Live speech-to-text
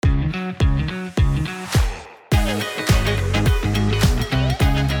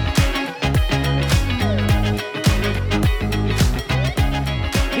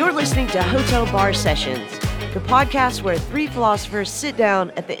to Hotel Bar Sessions, the podcast where three philosophers sit down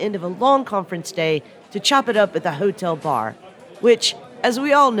at the end of a long conference day to chop it up at the hotel bar, which, as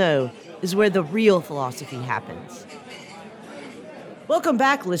we all know, is where the real philosophy happens. Welcome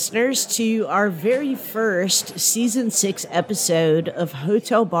back, listeners, to our very first Season 6 episode of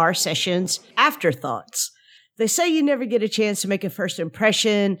Hotel Bar Sessions Afterthoughts. They say you never get a chance to make a first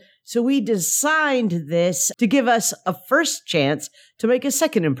impression, so we designed this to give us a first chance to make a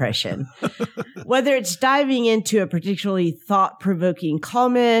second impression. Whether it's diving into a particularly thought-provoking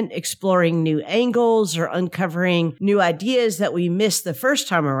comment, exploring new angles, or uncovering new ideas that we missed the first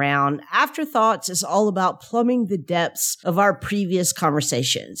time around, Afterthoughts is all about plumbing the depths of our previous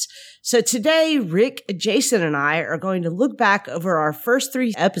conversations. So today, Rick, Jason, and I are going to look back over our first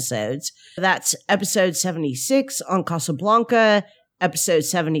three episodes. That's episode 76 on Casablanca, episode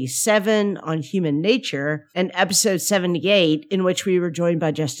 77 on human nature, and episode 78, in which we were joined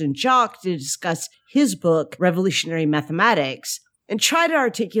by Justin Jock to discuss his book, Revolutionary Mathematics, and try to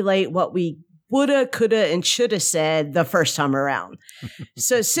articulate what we woulda, coulda, and shoulda said the first time around.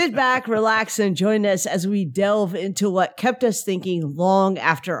 So sit back, relax, and join us as we delve into what kept us thinking long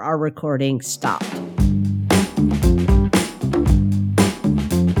after our recording stopped.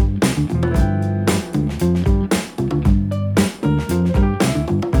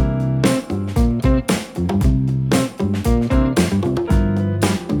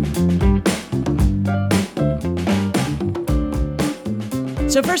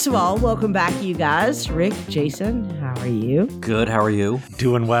 So first of all, welcome back, you guys. Rick, Jason, how are you? Good, how are you?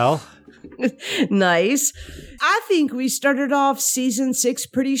 Doing well. Nice. I think we started off season 6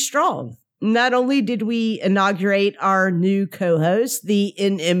 pretty strong. Not only did we inaugurate our new co-host, the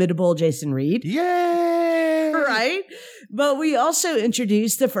inimitable Jason Reed. Yay! Right? But we also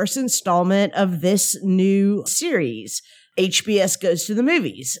introduced the first installment of this new series, HBS Goes to the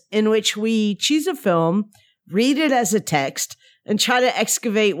Movies, in which we choose a film, read it as a text, and try to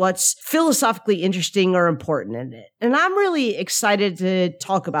excavate what's philosophically interesting or important in it. And I'm really excited to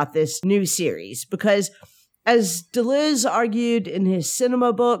talk about this new series because, as Deleuze argued in his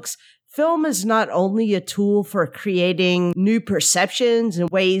cinema books, film is not only a tool for creating new perceptions and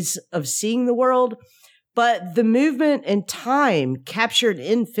ways of seeing the world, but the movement and time captured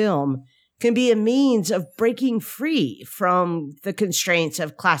in film can be a means of breaking free from the constraints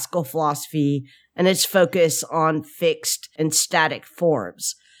of classical philosophy and its focus on fixed and static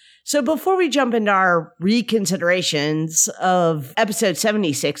forms. So before we jump into our reconsiderations of episode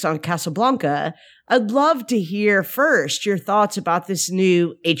 76 on Casablanca, I'd love to hear first your thoughts about this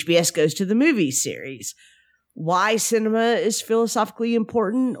new HBS Goes to the Movies series. Why cinema is philosophically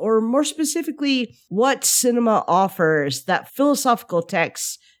important, or more specifically, what cinema offers that philosophical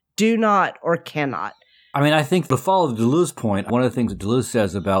texts do not or cannot. I mean, I think to follow the Deleuze point, one of the things that Deleuze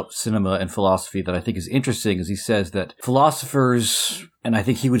says about cinema and philosophy that I think is interesting is he says that philosophers, and I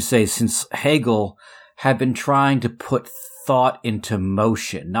think he would say since Hegel, have been trying to put thought into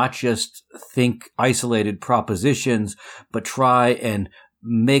motion, not just think isolated propositions, but try and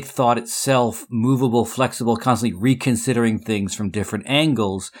make thought itself movable, flexible, constantly reconsidering things from different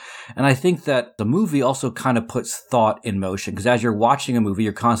angles. And I think that the movie also kind of puts thought in motion, because as you're watching a movie,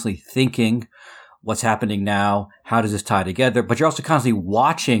 you're constantly thinking, what's happening now? How does this tie together? But you're also constantly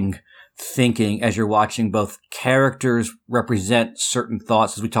watching, thinking as you're watching both characters represent certain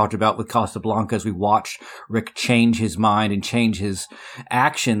thoughts, as we talked about with Casablanca, as we watched Rick change his mind and change his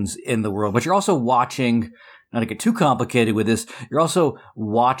actions in the world. But you're also watching, not to get too complicated with this, you're also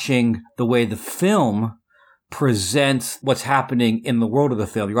watching the way the film presents what's happening in the world of the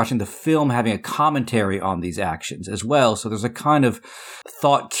film. You're watching the film having a commentary on these actions as well. So there's a kind of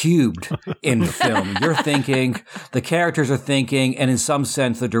thought cubed in the film. You're thinking, the characters are thinking, and in some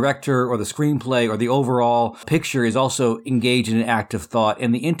sense, the director or the screenplay or the overall picture is also engaged in an act of thought.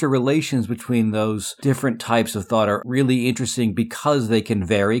 And the interrelations between those different types of thought are really interesting because they can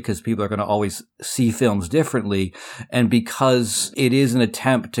vary, because people are going to always see films differently, and because it is an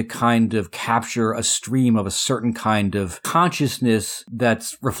attempt to kind of capture a stream of a certain kind of consciousness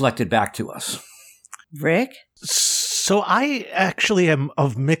that's reflected back to us. Rick? So I actually am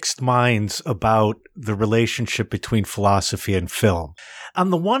of mixed minds about the relationship between philosophy and film. On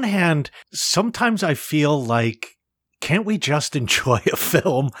the one hand, sometimes I feel like, can't we just enjoy a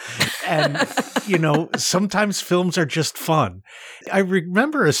film? And, sometimes films are just fun. I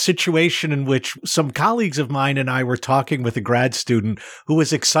remember a situation in which some colleagues of mine and I were talking with a grad student who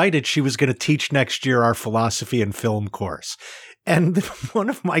was excited she was going to teach next year our philosophy and film course. And one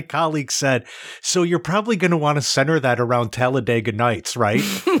of my colleagues said, so you're probably going to want to center that around Talladega Nights, right?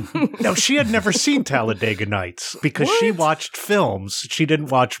 Now, she had never seen Talladega Nights because she watched films. She didn't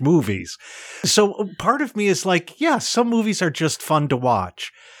watch movies. So part of me is like, yeah, some movies are just fun to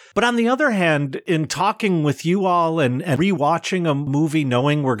watch. But on the other hand, in talking with you all and rewatching a movie,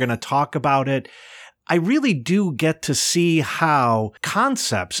 knowing we're going to talk about it, I really do get to see how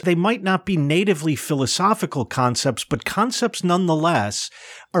concepts, they might not be natively philosophical concepts, but concepts nonetheless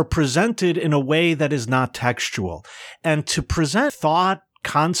are presented in a way that is not textual. And to present thought,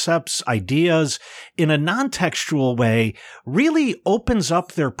 concepts, ideas in a non-textual way really opens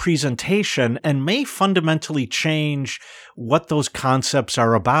up their presentation and may fundamentally change what those concepts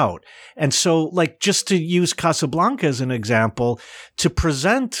are about. And so, like, just to use Casablanca as an example, to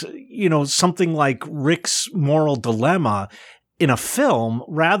present, something like Rick's moral dilemma in a film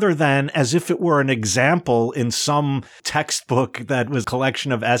rather than as if it were an example in some textbook that was a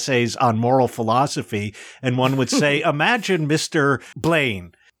collection of essays on moral philosophy. And one would say, imagine Mr.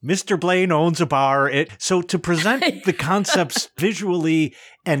 Blaine. Mr. Blaine owns a bar. So to present the concepts visually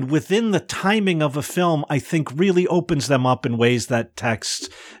and within the timing of a film, I think really opens them up in ways that texts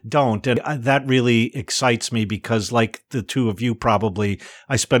don't. And that really excites me because, like the two of you probably,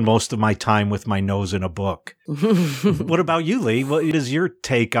 I spend most of my time with my nose in a book. What about you, Lee? What is your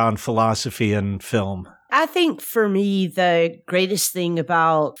take on philosophy and film? I think for me, the greatest thing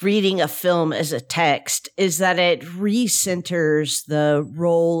about reading a film as a text is that it recenters the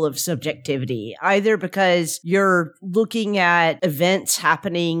role of subjectivity, either because you're looking at events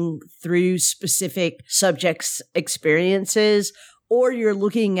happening through specific subjects' experiences, or you're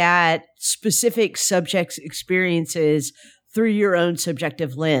looking at specific subjects' experiences through your own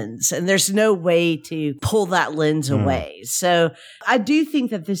subjective lens. And there's no way to pull that lens away. So I do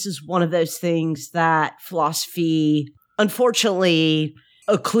think that this is one of those things that philosophy, unfortunately,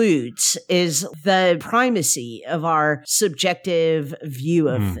 occludes, is the primacy of our subjective view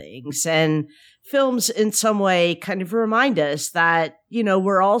of things. And films in some way kind of remind us that,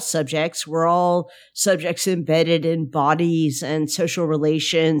 we're all subjects. We're all subjects embedded in bodies and social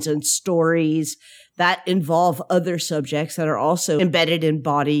relations and stories that involve other subjects that are also embedded in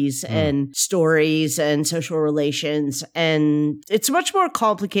bodies and stories and social relations. And it's much more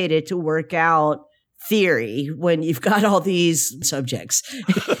complicated to work out theory when you've got all these subjects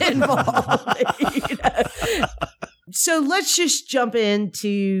involved. So let's just jump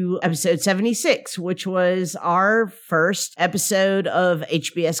into episode 76, which was our first episode of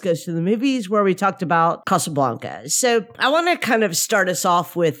HBS Goes to the Movies, where we talked about Casablanca. So I want to kind of start us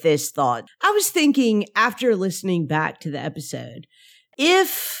off with this thought. I was thinking, after listening back to the episode,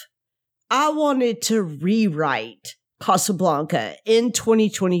 if I wanted to rewrite Casablanca in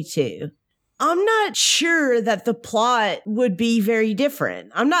 2022, I'm not sure that the plot would be very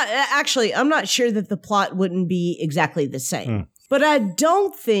different. I'm not sure that the plot wouldn't be exactly the same. But I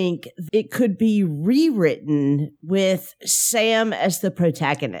don't think it could be rewritten with Sam as the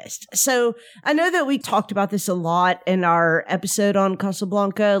protagonist. So I know that we talked about this a lot in our episode on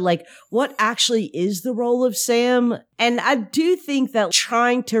Casablanca, like what actually is the role of Sam? And I do think that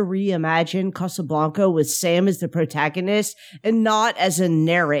trying to reimagine Casablanca with Sam as the protagonist and not as a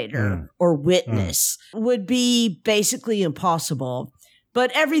narrator or witness would be basically impossible. But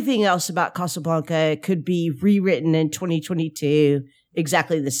everything else about Casablanca could be rewritten in 2022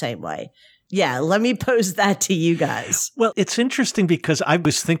 exactly the same way. Yeah, let me pose that to you guys. Well, it's interesting because I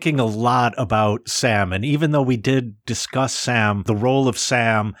was thinking a lot about Sam. And even though we did discuss Sam, the role of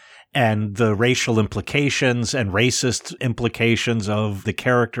Sam and the racial implications and racist implications of the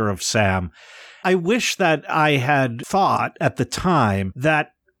character of Sam, I wish that I had thought at the time that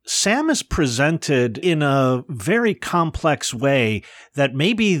Sam is presented in a very complex way that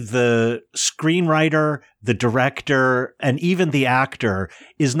maybe the screenwriter, the director, and even the actor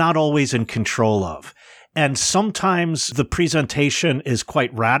is not always in control of. And sometimes the presentation is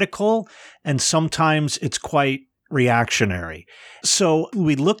quite radical, and sometimes it's quite reactionary. So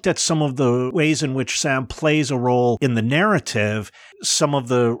we looked at some of the ways in which Sam plays a role in the narrative, some of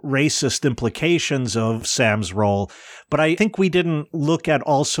the racist implications of Sam's role, but I think we didn't look at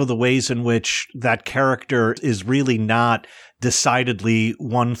also the ways in which that character is really not decidedly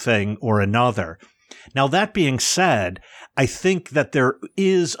one thing or another. Now, that being said, I think that there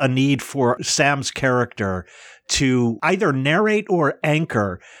is a need for Sam's character to either narrate or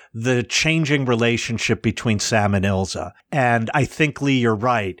anchor the changing relationship between Sam and Ilsa. And I think, Lee, you're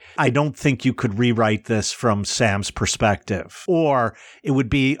right. I don't think you could rewrite this from Sam's perspective. Or it would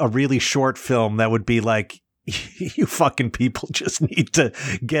be a really short film that would be like, you fucking people just need to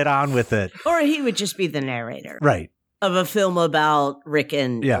get on with it. Or he would just be the narrator. Right. of a film about Rick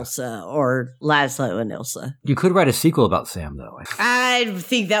and Yeah. Ilsa, or Laszlo and Ilsa. You could write a sequel about Sam, though. I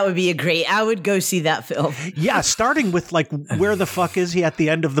think that would be I would go see that film. Yeah, starting with like, where the fuck is he at the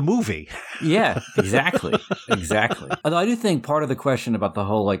end of the movie? Yeah, exactly. Exactly. Although I do think part of the question about the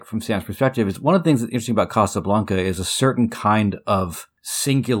whole, like, from Sam's perspective is one of the things that's interesting about Casablanca is a certain kind of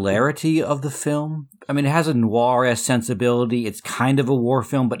singularity of the film. I mean, it has a noir-esque sensibility. It's kind of a war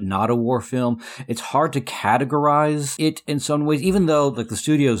film, but not a war film. It's hard to categorize it in some ways, even though like the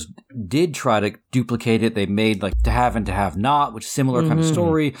studios did try to duplicate it. They made like To Have and To Have Not, which is similar kind of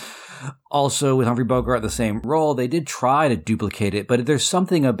story. Also with Humphrey Bogart, the same role. They did try to duplicate it, but there's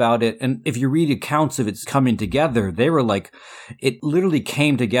something about it. And if you read accounts of its coming together, they were like, it literally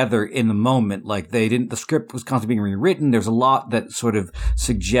came together in the moment. Like the script was constantly being rewritten. There's a lot that sort of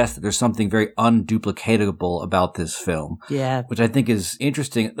suggests that there's something very unduplicatable about this film. Yeah. Which I think is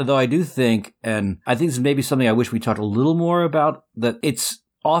interesting. Though I do think, and I think this is maybe something I wish we talked a little more about, that it's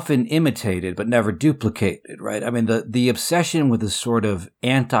often imitated but never duplicated, right? I mean, the obsession with this sort of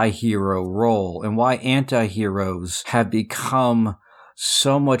anti-hero role and why anti-heroes have become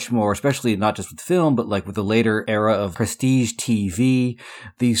so much more, especially not just with film, but like with the later era of prestige TV,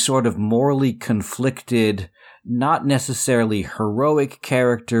 these sort of morally conflicted, not necessarily heroic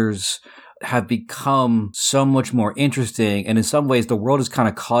characters have become so much more interesting. And in some ways, the world is kind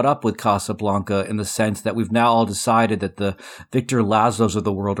of caught up with Casablanca in the sense that we've now all decided that the Victor Laszlos of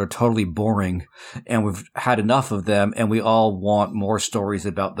the world are totally boring and we've had enough of them. And we all want more stories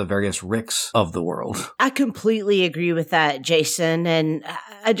about the various Ricks of the world. I completely agree with that, Jason. And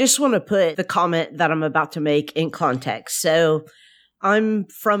I just want to put the comment that I'm about to make in context. So I'm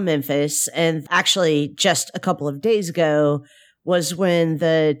from Memphis, and actually just a couple of days ago was when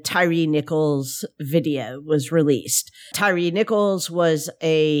the Tyree Nichols video was released. Tyree Nichols was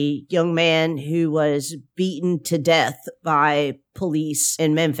a young man who was beaten to death by police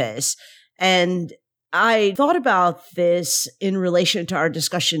in Memphis. And I thought about this in relation to our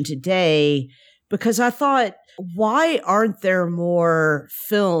discussion today because I thought, why aren't there more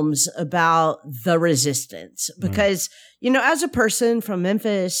films about the resistance? Because, as a person from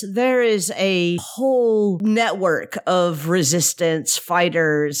Memphis, there is a whole network of resistance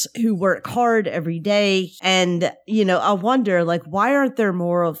fighters who work hard every day. And, I wonder, why aren't there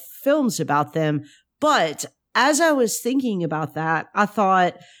more of films about them? But as I was thinking about that, I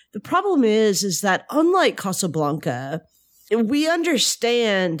thought the problem is that unlike Casablanca, we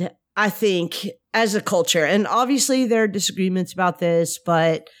understand, I think, as a culture, and obviously there are disagreements about this,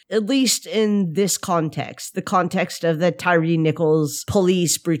 but at least in this context, the context of the Tyree Nichols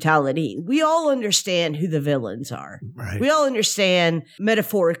police brutality, we all understand who the villains are. Right. We all understand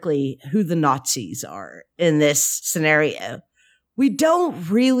metaphorically who the Nazis are in this scenario. We don't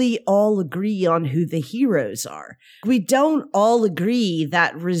really all agree on who the heroes are. We don't all agree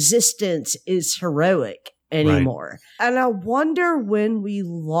that resistance is heroic anymore. Right. And I wonder when we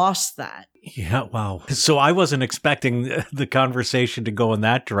lost that. Yeah, wow. So I wasn't expecting the conversation to go in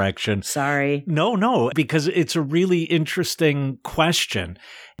that direction. Sorry. No, because it's a really interesting question.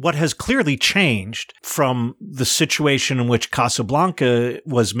 What has clearly changed from the situation in which Casablanca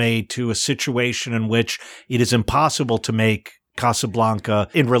was made to a situation in which it is impossible to make Casablanca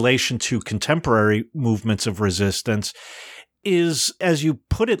in relation to contemporary movements of resistance is, as you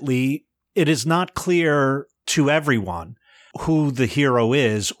put it, Lee, it is not clear to everyone who the hero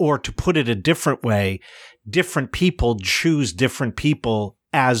is, or to put it a different way, different people choose different people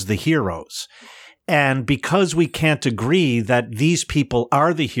as the heroes. And because we can't agree that these people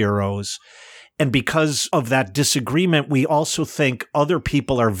are the heroes, and because of that disagreement, we also think other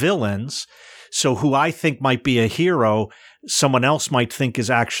people are villains. So who I think might be a hero, someone else might think is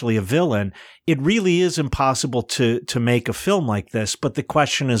actually a villain. It really is impossible to make a film like this. But the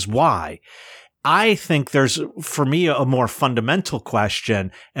question is why? I think there's, for me, a more fundamental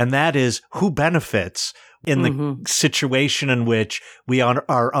question, and that is who benefits in the situation in which we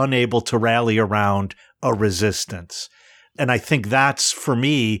are unable to rally around a resistance. And I think that's, for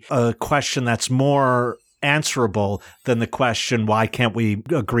me, a question that's more answerable than the question, why can't we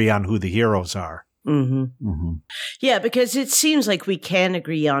agree on who the heroes are? Yeah, because it seems like we can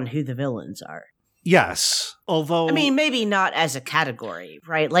agree on who the villains are. Yes, although... I mean, maybe not as a category,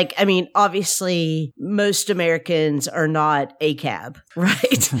 right? Obviously, most Americans are not ACAB,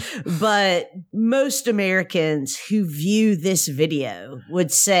 right? But most Americans who view this video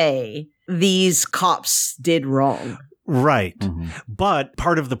would say these cops did wrong. Right. But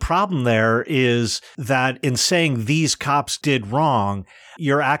part of the problem there is that in saying these cops did wrong,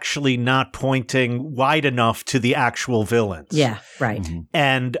 you're actually not pointing wide enough to the actual villains. Yeah, right.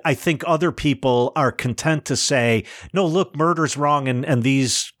 And I think other people are content to say, no, look, murder's wrong and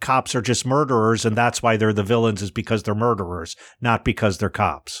these cops are just murderers and that's why they're the villains is because they're murderers, not because they're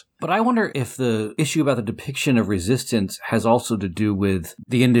cops. But I wonder if the issue about the depiction of resistance has also to do with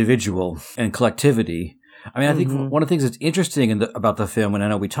the individual and collectivity. I mean, I think one of the things that's interesting about the film, and I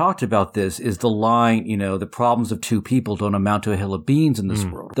know we talked about this, is the line, the problems of two people don't amount to a hill of beans in this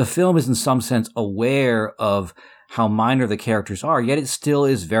world. The film is in some sense aware of how minor the characters are, yet it still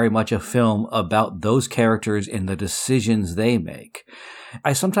is very much a film about those characters and the decisions they make.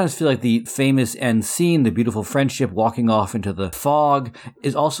 I sometimes feel like the famous end scene, the beautiful friendship walking off into the fog,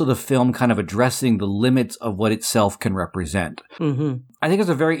 is also the film kind of addressing the limits of what itself can represent. I think it's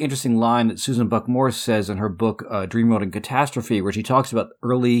a very interesting line that Susan Buck-Morss says in her book, Dreamworld and Catastrophe, where she talks about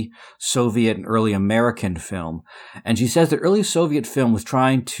early Soviet and early American film. And she says that early Soviet film was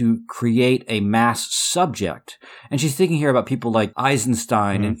trying to create a mass subject. And she's thinking here about people like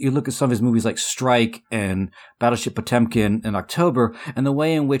Eisenstein, and you look at some of his movies like Strike and Battleship Potemkin and October, and the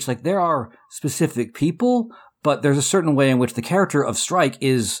way in which, like, there are specific people, but there's a certain way in which the character of Strike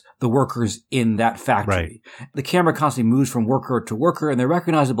is the workers in that factory. Right. The camera constantly moves from worker to worker, and they're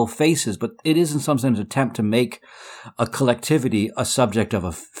recognizable faces, but it is in some sense an attempt to make a collectivity a subject of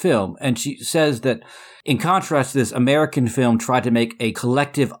a film. And she says that in contrast to this, American film tried to make a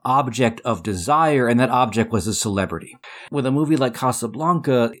collective object of desire, and that object was a celebrity. With a movie like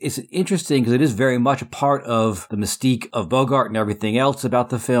Casablanca, it's interesting because it is very much a part of the mystique of Bogart and everything else about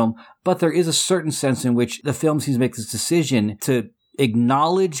the film, but there is a certain sense in which the film seems to make this decision to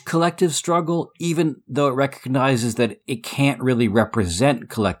acknowledge collective struggle, even though it recognizes that it can't really represent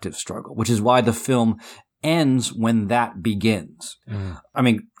collective struggle, which is why the film ends when that begins. I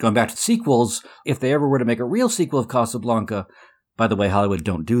mean, going back to sequels, if they ever were to make a real sequel of Casablanca, by the way, Hollywood,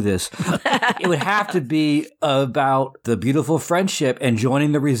 don't do this, it would have to be about the beautiful friendship and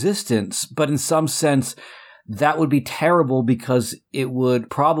joining the resistance. But in some sense, that would be terrible because it would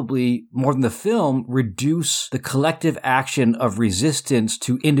probably, more than the film, reduce the collective action of resistance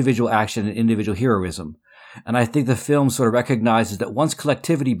to individual action and individual heroism. And I think the film sort of recognizes that once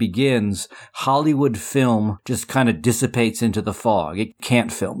collectivity begins, Hollywood film just kind of dissipates into the fog. It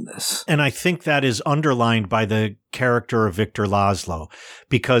can't film this. And I think that is underlined by the character of Victor Laszlo,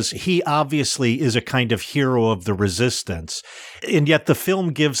 because he obviously is a kind of hero of the resistance. And yet the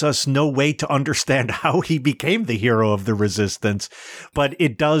film gives us no way to understand how he became the hero of the resistance. But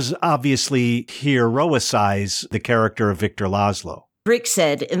it does obviously heroicize the character of Victor Laszlo. Rick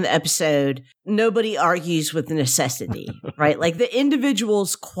said in the episode, nobody argues with necessity, right? Like the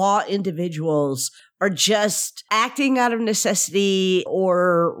individuals, qua individuals, are just acting out of necessity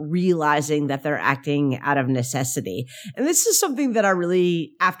or realizing that they're acting out of necessity. And this is something that I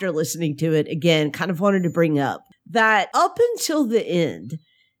really, after listening to it again, kind of wanted to bring up, that up until the end,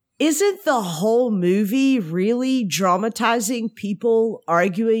 isn't the whole movie really dramatizing people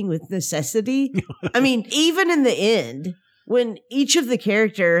arguing with necessity? I mean, even in the end, when each of the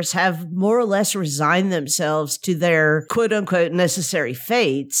characters have more or less resigned themselves to their quote unquote necessary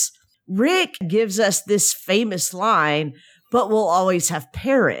fates, Rick gives us this famous line, but we'll always have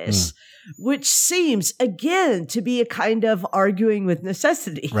Paris, which seems, again, to be a kind of arguing with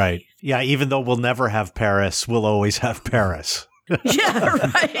necessity. Right. Yeah, even though we'll never have Paris, we'll always have Paris. Yeah,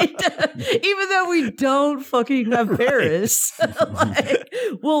 right. Even though we don't fucking have Paris, like,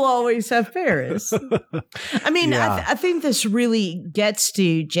 we'll always have Paris. I mean, yeah. I think this really gets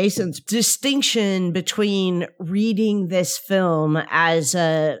to Jason's distinction between reading this film as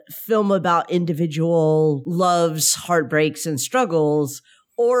a film about individual loves, heartbreaks, and struggles,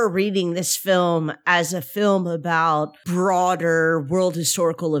 or reading this film as a film about broader world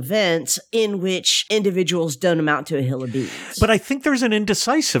historical events in which individuals don't amount to a hill of beans. But I think there's an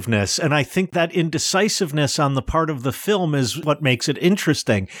indecisiveness, and I think that indecisiveness on the part of the film is what makes it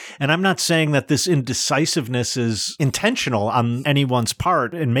interesting. And I'm not saying that this indecisiveness is intentional on anyone's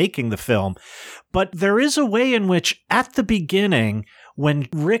part in making the film, but there is a way in which at the beginning, when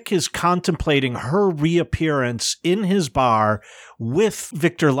Rick is contemplating her reappearance in his bar with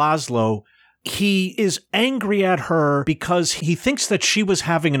Victor Laszlo, he is angry at her because he thinks that she was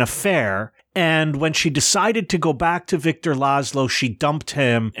having an affair. And when she decided to go back to Victor Laszlo, she dumped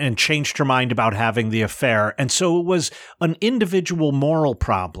him and changed her mind about having the affair. And so it was an individual moral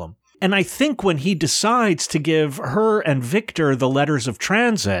problem. And I think when he decides to give her and Victor the letters of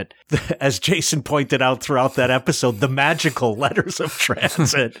transit, as Jason pointed out throughout that episode, the magical letters of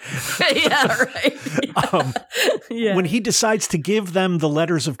transit. Yeah, right. Yeah. When he decides to give them the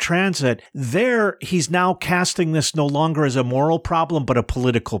letters of transit, there he's now casting this no longer as a moral problem, but a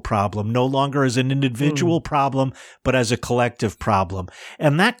political problem, no longer as an individual problem, but as a collective problem.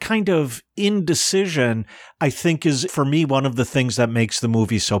 And that kind of indecision, I think, is for me one of the things that makes the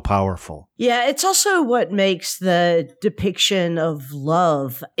movie so powerful. Yeah, it's also what makes the depiction of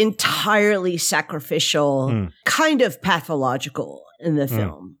love entirely sacrificial, kind of pathological in the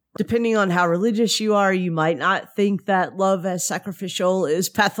film. Depending on how religious you are, you might not think that love as sacrificial is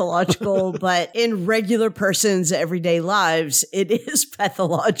pathological, but in regular person's everyday lives, it is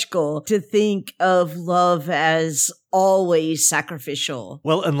pathological to think of love as always sacrificial.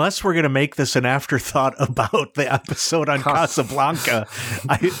 Well, unless we're going to make this an afterthought about the episode on Casablanca,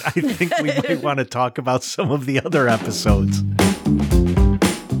 I think we might want to talk about some of the other episodes.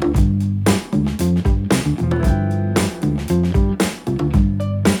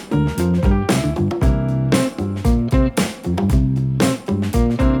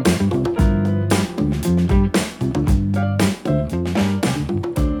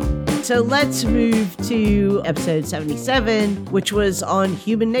 So let's move to episode 77, which was on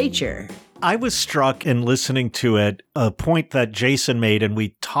human nature. I was struck in listening to it, a point that Jason made, and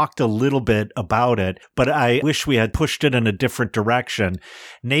we talked a little bit about it, but I wish we had pushed it in a different direction.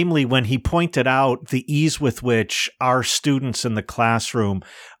 Namely, when he pointed out the ease with which our students in the classroom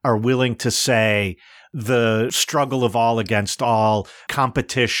are willing to say, the struggle of all against all,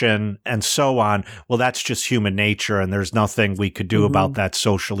 competition, and so on, well, that's just human nature, and there's nothing we could do about that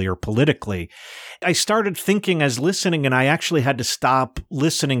socially or politically. I started thinking as listening, and I actually had to stop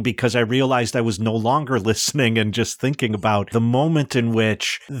listening because I realized I was no longer listening and just thinking about the moment in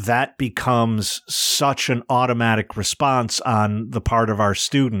which that becomes such an automatic response on the part of our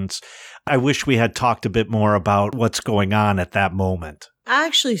students. I wish we had talked a bit more about what's going on at that moment. I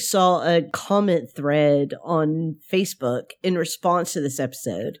actually saw a comment thread on Facebook in response to this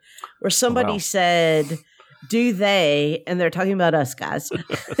episode where somebody said, do they, and they're talking about us guys,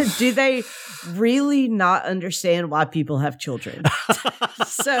 do they really not understand why people have children?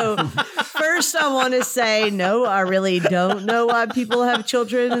 So first I want to say, no, I really don't know why people have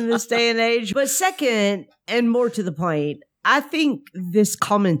children in this day and age. But second, and more to the point, I think this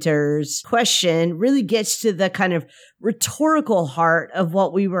commenter's question really gets to the kind of rhetorical heart of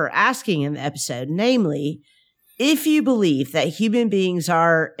what we were asking in the episode. Namely, if you believe that human beings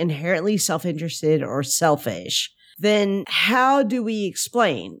are inherently self-interested or selfish, then how do we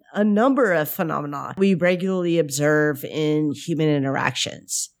explain a number of phenomena we regularly observe in human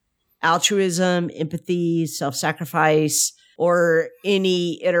interactions? Altruism, empathy, self-sacrifice, or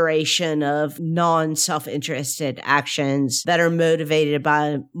any iteration of non-self-interested actions that are motivated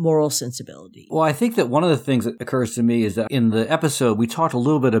by moral sensibility. Well, I think that one of the things that occurs to me is that in the episode, we talked a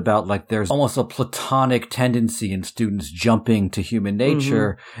little bit about like there's almost a platonic tendency in students jumping to human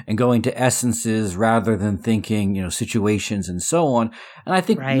nature and going to essences rather than thinking, situations and so on. And I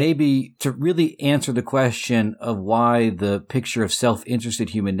think maybe to really answer the question of why the picture of self-interested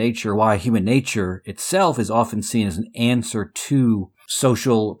human nature, why human nature itself is often seen as an answer to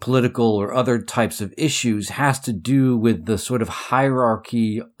social, political, or other types of issues has to do with the sort of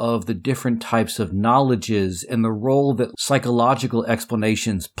hierarchy of the different types of knowledges and the role that psychological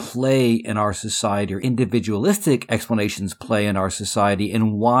explanations play in our society, or individualistic explanations play in our society,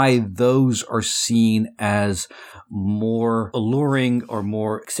 and why those are seen as more alluring or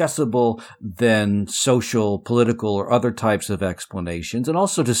more accessible than social, political, or other types of explanations. And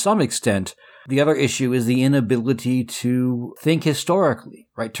also, to some extent, the other issue is the inability to think historically,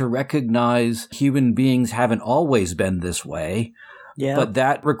 right? To recognize human beings haven't always been this way. Yeah. But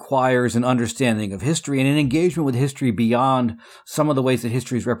that requires an understanding of history and an engagement with history beyond some of the ways that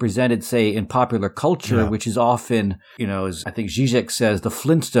history is represented, say, in popular culture, which is often, as I think Zizek says, the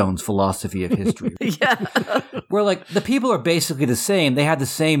Flintstones philosophy of history. Where like the people are basically the same. They have the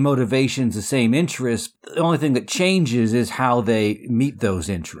same motivations, the same interests. The only thing that changes is how they meet those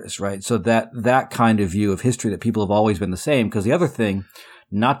interests, right? So that kind of view of history that people have always been the same. Because the other thing,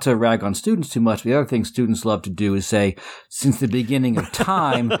 not to rag on students too much, the other thing students love to do is say, since the beginning of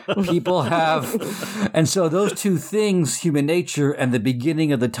time, people have. And so those two things, human nature and the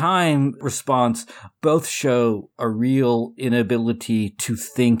beginning of the time response, both show a real inability to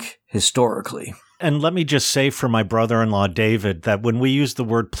think historically. And let me just say for my brother-in-law, David, that when we use the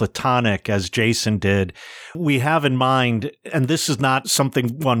word platonic, as Jason did, we have in mind, and this is not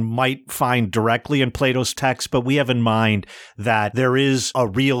something one might find directly in Plato's text, but we have in mind that there is a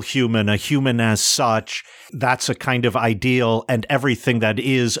real human, a human as such. That's a kind of ideal, and everything that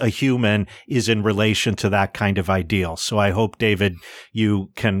is a human is in relation to that kind of ideal. So I hope, David, you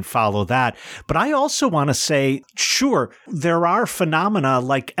can follow that. But I also want to say, sure, there are phenomena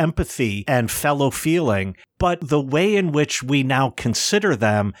like empathy and fellow feeling, but the way in which we now consider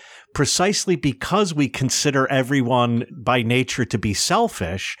them, precisely because we consider everyone by nature to be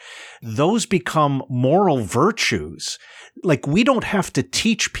selfish, those become moral virtues. Like, we don't have to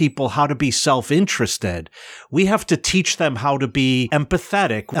teach people how to be self-interested. We have to teach them how to be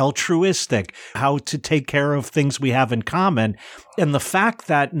empathetic, altruistic, how to take care of things we have in common. And the fact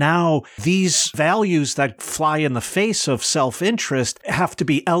that now these values that fly in the face of self-interest have to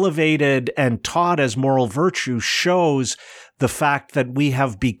be elevated and taught as moral virtues shows the fact that we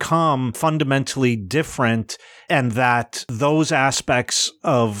have become fundamentally different and that those aspects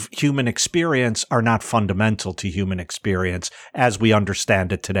of human experience are not fundamental to human experience as we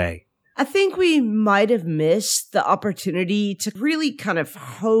understand it today. I think we might have missed the opportunity to really kind of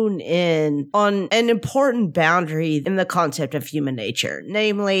hone in on an important boundary in the concept of human nature,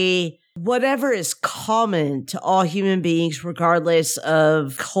 namely, whatever is common to all human beings, regardless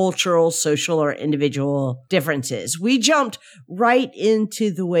of cultural, social, or individual differences. We jumped right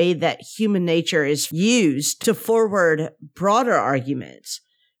into the way that human nature is used to forward broader arguments,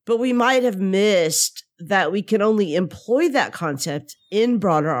 but we might have missed that we can only employ that concept in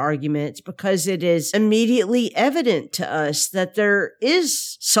broader arguments because it is immediately evident to us that there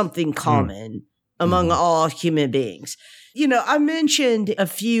is something common among all human beings. You know, I mentioned a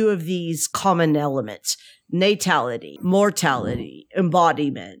few of these common elements: natality, mortality,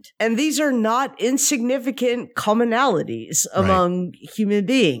 embodiment. And these are not insignificant commonalities among human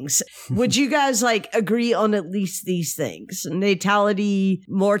beings. Would you guys agree on at least these things? Natality,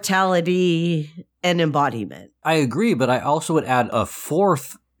 mortality, and embodiment. I agree, but I also would add a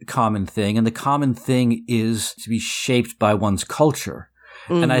fourth common thing, and the common thing is to be shaped by one's culture.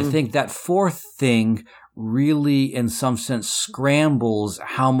 Mm-hmm. And I think that fourth thing really, in some sense, scrambles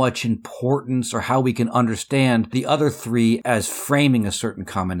how much importance or how we can understand the other three as framing a certain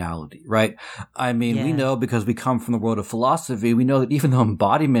commonality, right? I mean, we know, because we come from the world of philosophy, we know that even though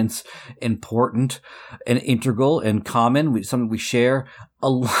embodiment's important and integral and common, something we share, a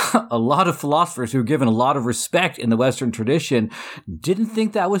lot of philosophers who are given a lot of respect in the Western tradition didn't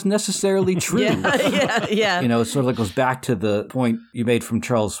think that was necessarily true. Yeah. You know, it sort of goes back to the point you made from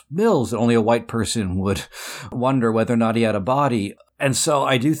Charles Mills that only a white person would wonder whether or not he had a body. And so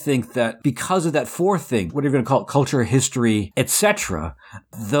I do think that because of that fourth thing, what are you going to call it, culture, history, etc.,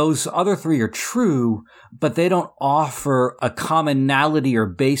 those other three are true, but they don't offer a commonality or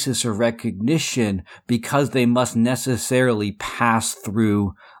basis of recognition because they must necessarily pass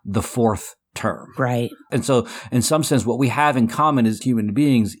through the fourth term. Right. And so in some sense, what we have in common as human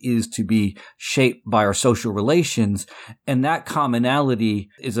beings is to be shaped by our social relations. And that commonality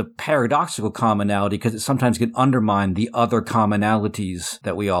is a paradoxical commonality because it sometimes can undermine the other commonalities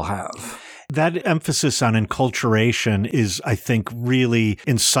that we all have. That emphasis on enculturation is, I think, really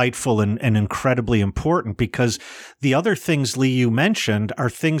insightful and incredibly important because the other things, Lee, you mentioned are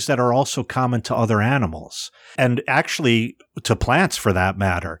things that are also common to other animals and actually to plants for that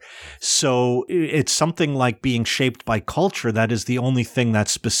matter. So it's something like being shaped by culture that is the only thing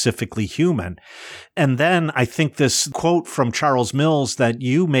that's specifically human. And then I think this quote from Charles Mills that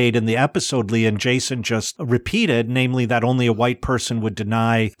you made in the episode, Lee, and Jason just repeated, namely that only a white person would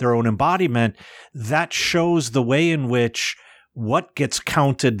deny their own embodiment, that shows the way in which what gets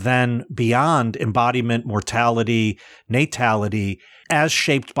counted then beyond embodiment, mortality, natality, as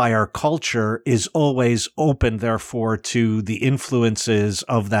shaped by our culture, is always open, therefore, to the influences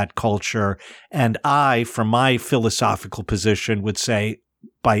of that culture. And I, from my philosophical position, would say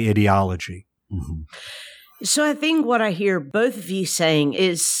by ideology. Mm-hmm. So I think what I hear both of you saying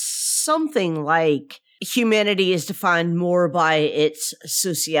is something like humanity is defined more by its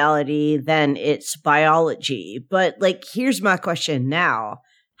sociality than its biology. But here's my question now.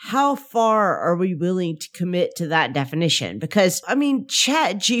 How far are we willing to commit to that definition? Because,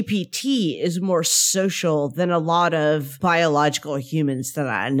 ChatGPT is more social than a lot of biological humans that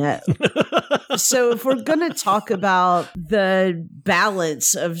I know. So if we're going to talk about the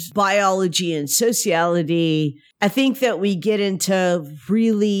balance of biology and sociality, I think that we get into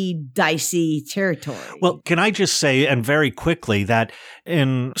really dicey territory. Well, can I just say, and very quickly, that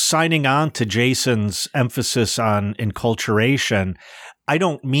in signing on to Jason's emphasis on enculturation, I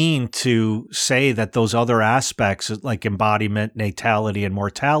don't mean to say that those other aspects like embodiment, natality, and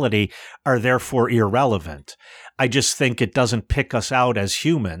mortality are therefore irrelevant. I just think it doesn't pick us out as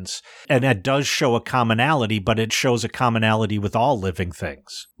humans. And it does show a commonality, but it shows a commonality with all living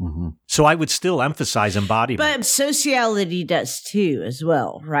things. Mm-hmm. So I would still emphasize embodiment. But sociality does too, as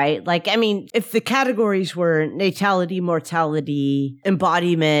well, right? Like, I mean, if the categories were natality, mortality,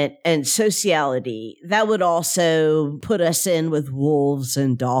 embodiment, and sociality, that would also put us in with wolves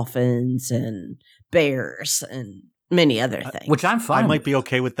and dolphins and bears and many other things. Which I'm fine I might with. be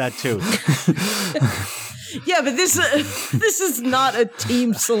okay with that too. Yeah, but this is not a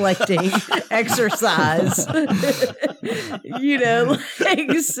team selecting exercise.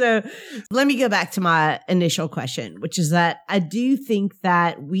 So let me go back to my initial question, which is that I do think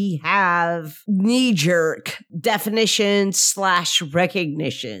that we have knee-jerk definitions /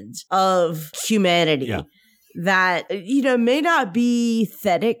 recognitions of humanity. Yeah. That, may not be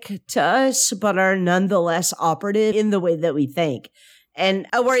aesthetic to us, but are nonetheless operative in the way that we think. And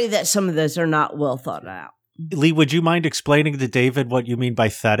I worry that some of those are not well thought out. Lee, would you mind explaining to David what you mean by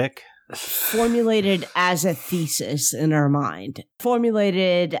thetic? Formulated as a thesis in our mind,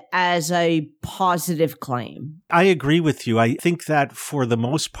 formulated as a positive claim. I agree with you. I think that for the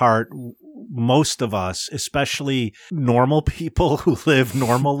most part, most of us, especially normal people who live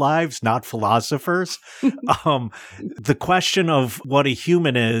normal lives, not philosophers, the question of what a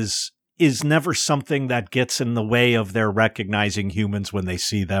human is never something that gets in the way of their recognizing humans when they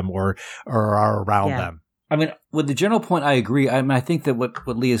see them or are around them. I mean, with the general point, I agree. I mean, I think that what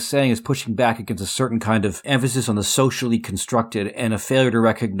Lee is saying is pushing back against a certain kind of emphasis on the socially constructed and a failure to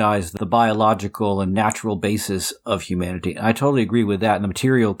recognize the biological and natural basis of humanity. And I totally agree with that. And the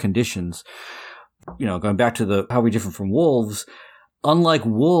material conditions, going back to how we're different from wolves, unlike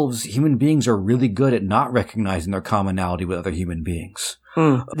wolves, human beings are really good at not recognizing their commonality with other human beings.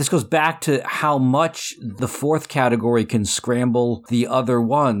 This goes back to how much the fourth category can scramble the other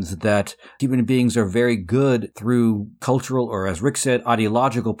ones, that human beings are very good through cultural, or as Rick said,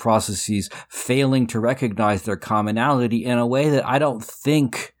 ideological processes, failing to recognize their commonality in a way that I don't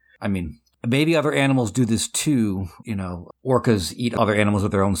think, maybe other animals do this too. Orcas eat other animals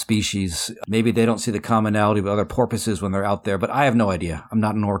of their own species. Maybe they don't see the commonality with other porpoises when they're out there, but I have no idea. I'm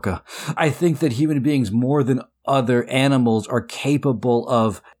not an orca. I think that human beings, more than other animals, are capable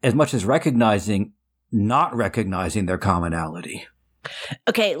of, as much as recognizing, not recognizing their commonality.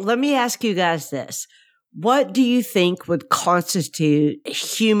 Okay, let me ask you guys this. What do you think would constitute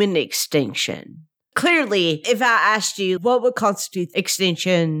human extinction? Clearly, if I asked you what would constitute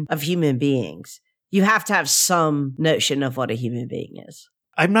extinction of human beings, you have to have some notion of what a human being is.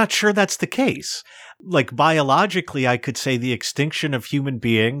 I'm not sure that's the case. Like biologically, I could say the extinction of human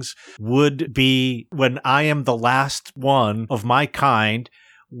beings would be when I am the last one of my kind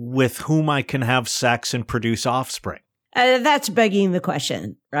with whom I can have sex and produce offspring. That's begging the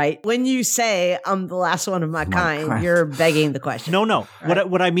question, right? When you say I'm the last one of my kind, you're begging the question. No. Right?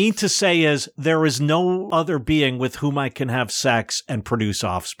 What I mean to say is there is no other being with whom I can have sex and produce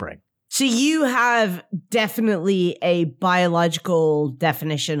offspring. So you have definitely a biological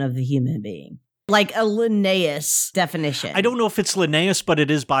definition of the human being, like a Linnaeus definition. I don't know if it's Linnaeus, but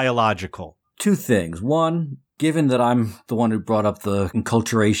it is biological. Two things. One, given that I'm the one who brought up the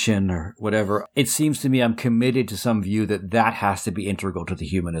enculturation or whatever, it seems to me I'm committed to some view that has to be integral to the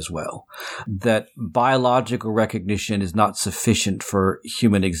human as well. That biological recognition is not sufficient for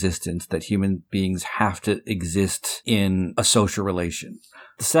human existence, that human beings have to exist in a social relation.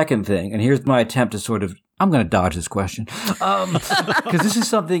 The second thing, and here's my attempt to I'm going to dodge this question. Because this is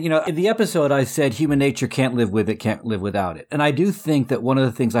something, in the episode I said human nature can't live with it, can't live without it. And I do think that one of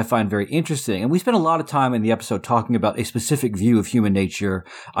the things I find very interesting, and we spent a lot of time in the episode talking about a specific view of human nature,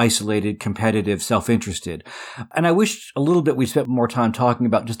 isolated, competitive, self-interested. And I wish a little bit we spent more time talking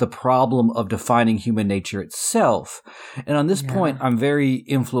about just the problem of defining human nature itself. And on this point, I'm very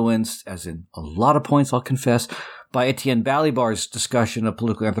influenced, as in a lot of points, I'll confess, by Etienne Balibar's discussion of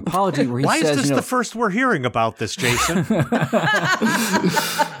political anthropology, where he Why says, is this the first we're hearing about this, Jason? And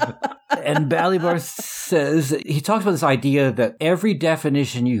Balibar says, he talks about this idea that every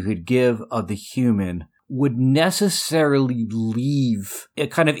definition you could give of the human would necessarily leave a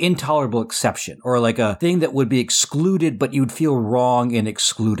kind of intolerable exception, or like a thing that would be excluded, but you'd feel wrong in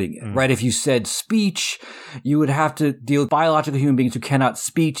excluding it, right? If you said speech, you would have to deal with biological human beings who cannot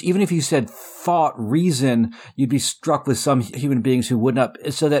speak. Even if you said thought, reason, you'd be struck with some human beings who would not.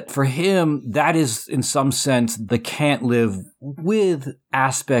 So that for him, that is in some sense the can't live with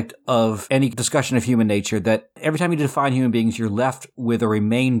aspect of any discussion of human nature, that every time you define human beings, you're left with a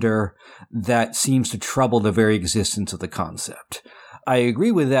remainder that seems to trouble the very existence of the concept. I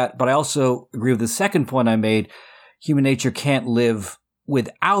agree with that, but I also agree with the second point I made. Human nature can't live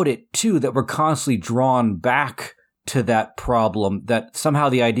without it, too, that we're constantly drawn back to that problem, that somehow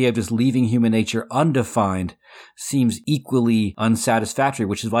the idea of just leaving human nature undefined seems equally unsatisfactory,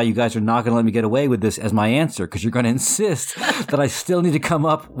 which is why you guys are not going to let me get away with this as my answer, because you're going to insist that I still need to come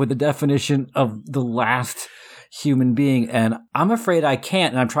up with the definition of the last human being. And I'm afraid I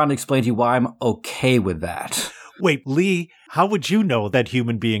can't, and I'm trying to explain to you why I'm okay with that. Wait, Lee, how would you know that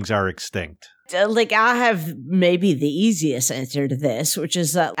human beings are extinct? Like, I have maybe the easiest answer to this, which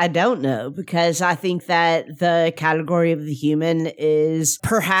is I don't know, because I think that the category of the human is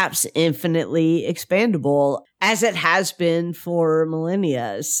perhaps infinitely expandable, as it has been for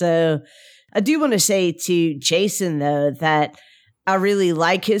millennia. So I do want to say to Jason, though, that I really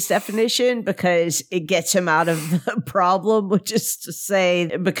like his definition because it gets him out of the problem, which is to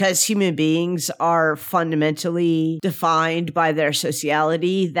say, because human beings are fundamentally defined by their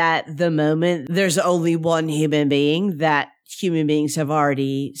sociality, that the moment there's only one human being, that human beings have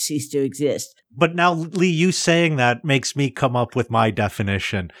already ceased to exist. But now, Lee, you saying that makes me come up with my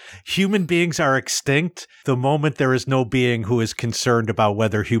definition. Human beings are extinct the moment there is no being who is concerned about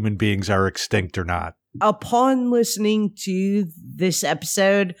whether human beings are extinct or not. Upon listening to this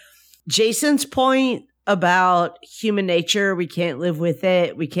episode, Jason's point about human nature, we can't live with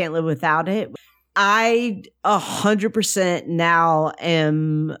it, we can't live without it, I 100% now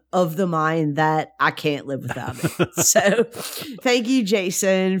am of the mind that I can't live without it. So thank you,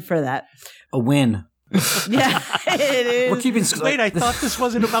 Jason, for that. A win. Yeah, it is. We're keeping. Wait, I thought this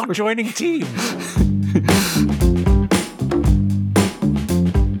wasn't about joining teams.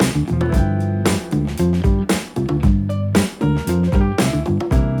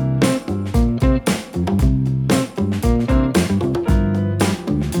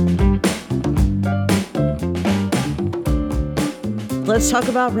 Let's talk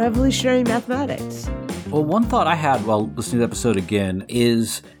about revolutionary mathematics. Well, one thought I had while listening to the episode again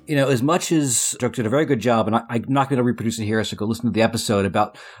is, as much as Dirk did a very good job, and I'm not going to reproduce it here, so go listen to the episode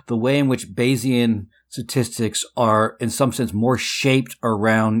about the way in which Bayesian statistics are, in some sense, more shaped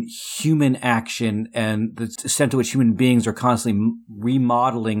around human action and the extent to which human beings are constantly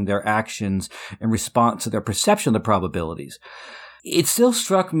remodeling their actions in response to their perception of the probabilities. It still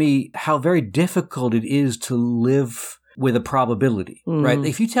struck me how very difficult it is to live with a probability, right?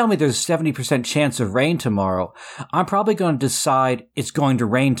 If you tell me there's a 70% chance of rain tomorrow, I'm probably going to decide it's going to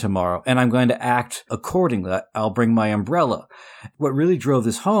rain tomorrow, and I'm going to act accordingly. I'll bring my umbrella. What really drove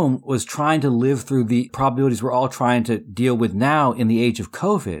this home was trying to live through the probabilities we're all trying to deal with now in the age of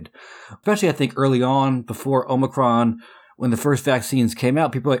COVID. Especially, I think, early on, before Omicron, when the first vaccines came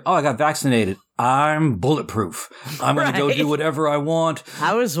out, people were like, oh, I got vaccinated. I'm bulletproof. I'm going to go do whatever I want.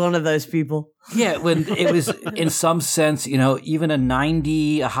 I was one of those people. Yeah, when it was, in some sense, even a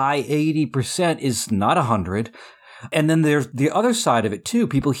 90, a high 80% is not 100. And then there's the other side of it, too.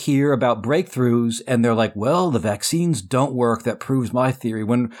 People hear about breakthroughs, and they're like, well, the vaccines don't work. That proves my theory.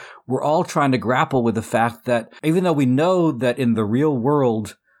 When we're all trying to grapple with the fact that even though we know that in the real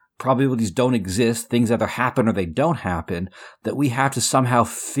world, probabilities don't exist, things either happen or they don't happen, that we have to somehow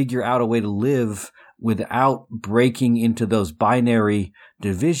figure out a way to live without breaking into those binary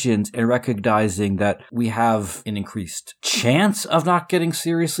divisions and recognizing that we have an increased chance of not getting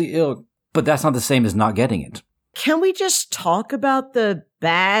seriously ill, but that's not the same as not getting it. Can we just talk about the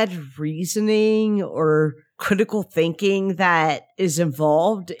bad reasoning or critical thinking that is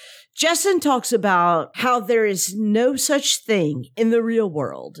involved? Justin talks about how there is no such thing in the real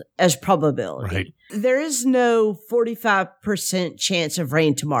world as probability. Right. There is no 45% chance of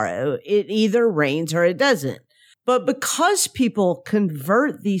rain tomorrow. It either rains or it doesn't. But because people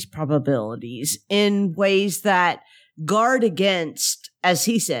convert these probabilities in ways that guard against, as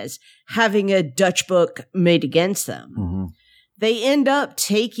he says, having a Dutch book made against them, they end up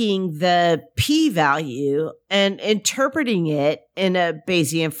taking the p-value and interpreting it in a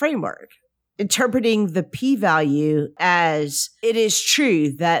Bayesian framework, interpreting the p-value as it is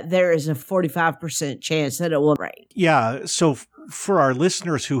true that there is a 45% chance that it will rain. Yeah, so for our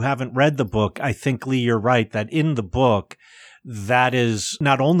listeners who haven't read the book, I think, Lee, you're right that in the book, that is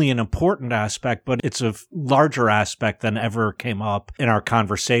not only an important aspect, but it's a larger aspect than ever came up in our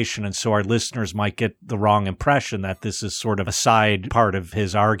conversation. And so our listeners might get the wrong impression that this is sort of a side part of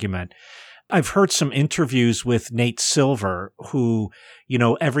his argument. I've heard some interviews with Nate Silver, who,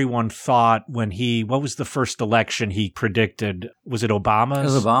 everyone thought when what was the first election he predicted? Was it Obama's?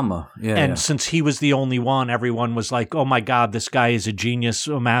 It was Obama, yeah. And since he was the only one, everyone was like, oh my God, this guy is a genius,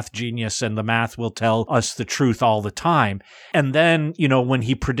 a math genius, and the math will tell us the truth all the time. And then, when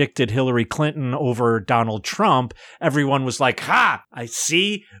he predicted Hillary Clinton over Donald Trump, everyone was like, ha, I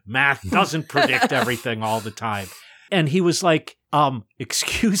see, math doesn't predict everything all the time. And he was like,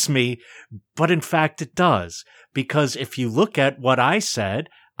 excuse me, but in fact it does. Because if you look at what I said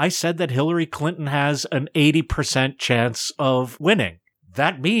that Hillary Clinton has an 80% chance of winning.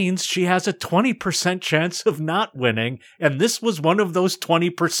 That means she has a 20% chance of not winning. And this was one of those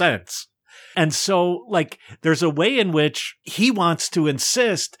 20%. And so, there's a way in which he wants to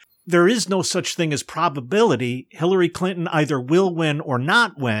insist there is no such thing as probability. Hillary Clinton either will win or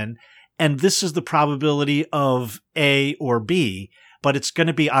not win. And this is the probability of A or B, but it's going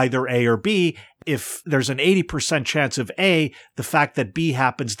to be either A or B. If there's an 80% chance of A, the fact that B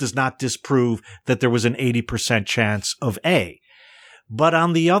happens does not disprove that there was an 80% chance of A. But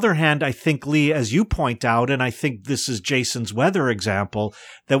on the other hand, I think, Lee, as you point out, and I think this is Jason's weather example,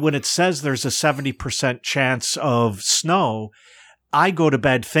 that when it says there's a 70% chance of snow, I go to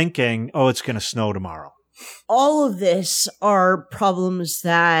bed thinking, oh, it's going to snow tomorrow. All of this are problems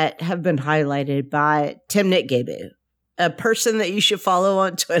that have been highlighted by Timnit Gebru, a person that you should follow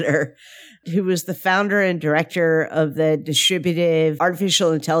on Twitter, who was the founder and director of the Distributive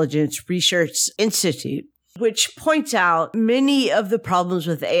Artificial Intelligence Research Institute, which points out many of the problems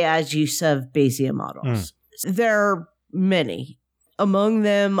with AI's use of Bayesian models. There are many. Among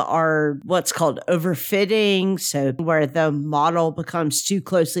them are what's called overfitting, so where the model becomes too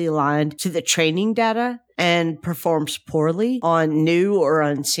closely aligned to the training data and performs poorly on new or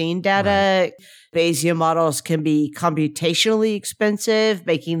unseen data. Right. Bayesian models can be computationally expensive,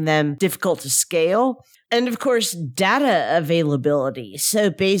 making them difficult to scale. And of course, data availability.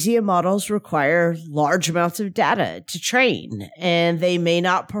 So Bayesian models require large amounts of data to train, and they may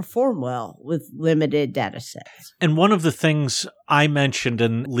not perform well with limited data sets. And one of the things I mentioned,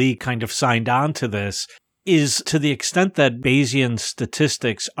 and Lee kind of signed on to this, is to the extent that Bayesian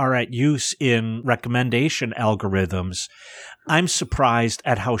statistics are at use in recommendation algorithms, I'm surprised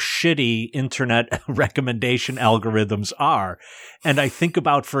at how shitty internet recommendation algorithms are. And I think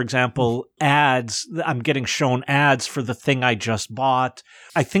about, for example, ads. I'm getting shown ads for the thing I just bought.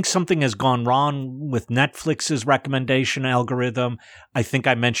 I think something has gone wrong with Netflix's recommendation algorithm. I think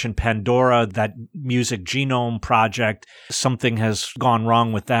I mentioned Pandora, that music genome project. Something has gone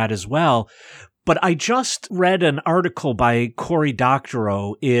wrong with that as well. But I just read an article by Cory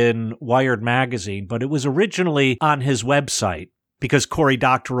Doctorow in Wired magazine, but it was originally on his website because Cory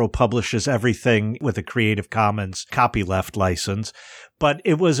Doctorow publishes everything with a Creative Commons copyleft license. But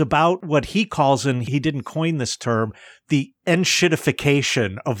it was about what he calls, and he didn't coin this term, the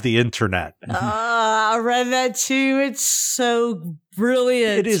enshittification of the internet. I read that too. It's so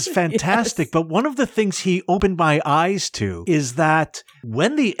brilliant. It is fantastic. Yes. But one of the things he opened my eyes to is that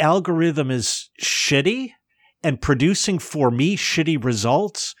when the algorithm is shitty and producing, for me, shitty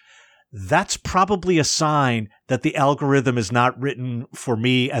results, that's probably a sign that the algorithm is not written for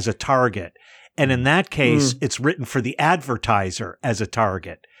me as a target. And in that case, it's written for the advertiser as a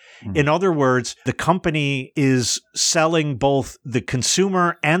target. In other words, the company is selling both the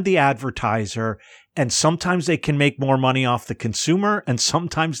consumer and the advertiser, and sometimes they can make more money off the consumer, and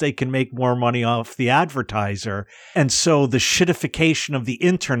sometimes they can make more money off the advertiser. And so the shittification of the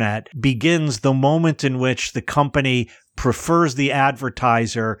internet begins the moment in which the company prefers the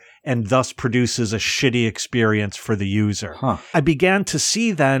advertiser and thus produces a shitty experience for the user. I began to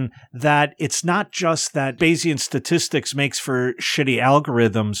see then that it's not just that Bayesian statistics makes for shitty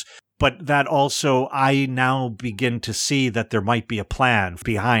algorithms, but that also I now begin to see that there might be a plan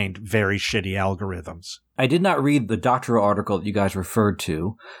behind very shitty algorithms. I did not read the doctoral article that you guys referred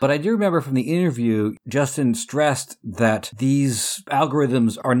to, but I do remember from the interview, Justin stressed that these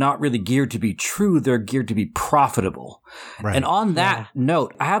algorithms are not really geared to be true, they're geared to be profitable. Right. And on that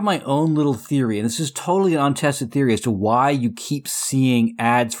note, I have my own little theory, and this is totally an untested theory as to why you keep seeing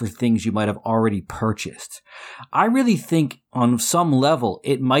ads for things you might have already purchased. I really think on some level,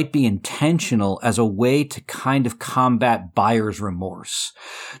 it might be intentional as a way to kind of combat buyer's remorse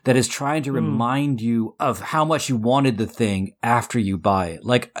that is trying to remind you of how much you wanted the thing after you buy it.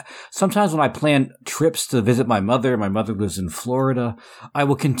 Like sometimes when I plan trips to visit my mother lives in Florida, I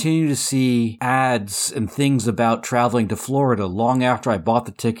will continue to see ads and things about traveling to Florida long after I bought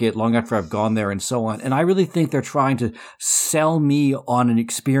the ticket, long after I've gone there and so on. And I really think they're trying to sell me on an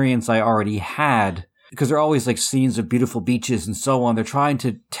experience I already had, because there are always like scenes of beautiful beaches and so on. They're trying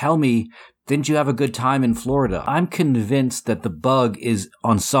to tell me didn't you have a good time in Florida? I'm convinced that the bug is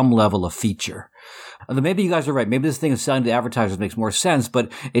on some level a feature. Maybe you guys are right. Maybe this thing of selling to advertisers makes more sense,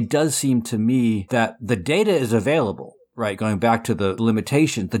 but it does seem to me that the data is available. Right, going back to the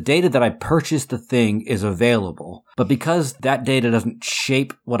limitations, the data that I purchased the thing is available. But because that data doesn't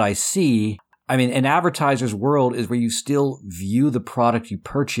shape what I see, I mean, an advertiser's world is where you still view the product you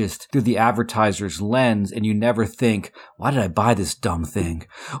purchased through the advertiser's lens, and you never think, why did I buy this dumb thing?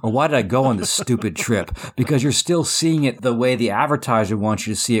 Or why did I go on this stupid trip? Because you're still seeing it the way the advertiser wants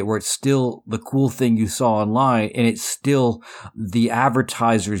you to see it, where it's still the cool thing you saw online, and it's still the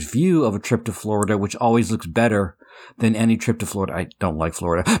advertiser's view of a trip to Florida, which always looks better than any trip to Florida. I don't like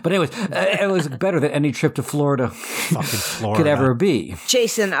Florida. But anyways, it was better than any trip to Florida could ever be.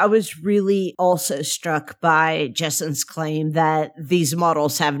 Jason, I was really also struck by Justin's claim that these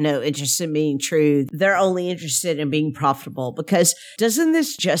models have no interest in being true. They're only interested in being profitable, because doesn't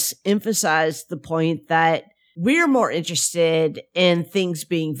this just emphasize the point that we're more interested in things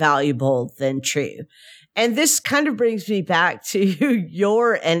being valuable than true? And this kind of brings me back to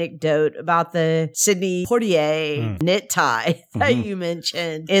your anecdote about the Sidney Poitier knit tie that you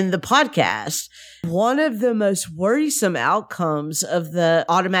mentioned in the podcast. One of the most worrisome outcomes of the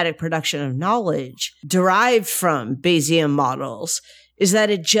automatic production of knowledge derived from Bayesian models is that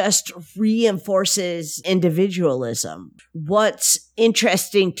it just reinforces individualism. What's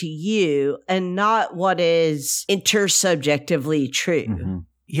interesting to you and not what is intersubjectively true. Mm-hmm.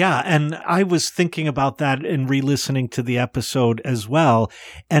 Yeah, and I was thinking about that in re-listening to the episode as well.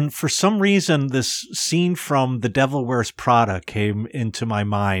 And for some reason, this scene from The Devil Wears Prada came into my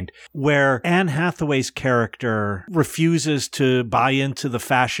mind, where Anne Hathaway's character refuses to buy into the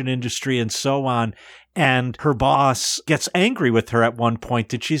fashion industry and so on. And her boss gets angry with her at one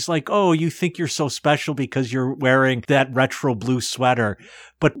point, and she's like, oh, you think you're so special because you're wearing that retro blue sweater.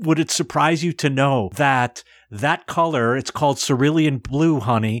 But would it surprise you to know that that color, it's called cerulean blue,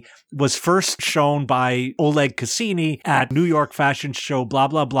 honey, was first shown by Oleg Cassini at New York Fashion Show, blah,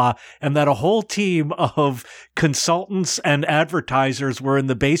 blah, blah, and that a whole team of consultants and advertisers were in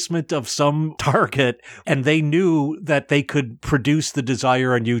the basement of some Target, and they knew that they could produce the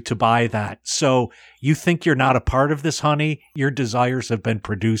desire on you to buy that. So you think you're not a part of this, honey? Your desires have been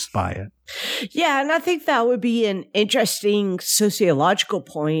produced by it. Yeah, and I think that would be an interesting sociological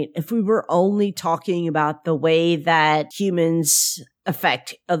point if we were only talking about the way that humans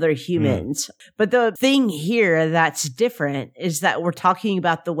affect other humans. But the thing here that's different is that we're talking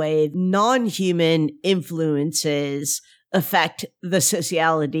about the way non-human influences affect the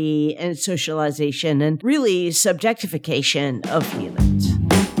sociality and socialization and really subjectification of humans.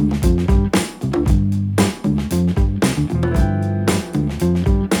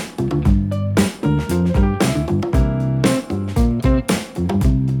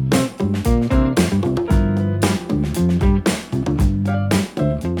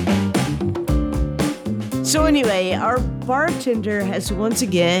 So anyway, our bartender has once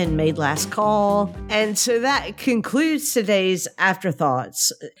again made last call, and so that concludes today's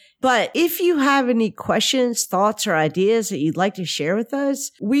Afterthoughts. But if you have any questions, thoughts, or ideas that you'd like to share with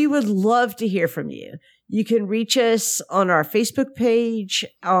us, we would love to hear from you. You can reach us on our Facebook page,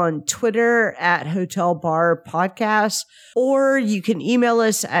 on Twitter at Hotel Bar Podcast, or you can email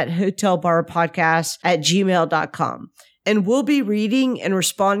us at hotelbarpodcast@gmail.com. And we'll be reading and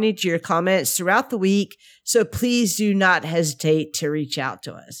responding to your comments throughout the week, so please do not hesitate to reach out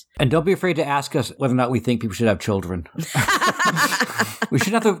to us. And don't be afraid to ask us whether or not we think people should have children. We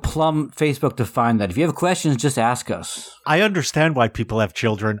shouldn't have to plumb Facebook to find that. If you have questions, just ask us. I understand why people have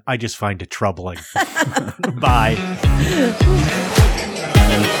children. I just find it troubling. Bye.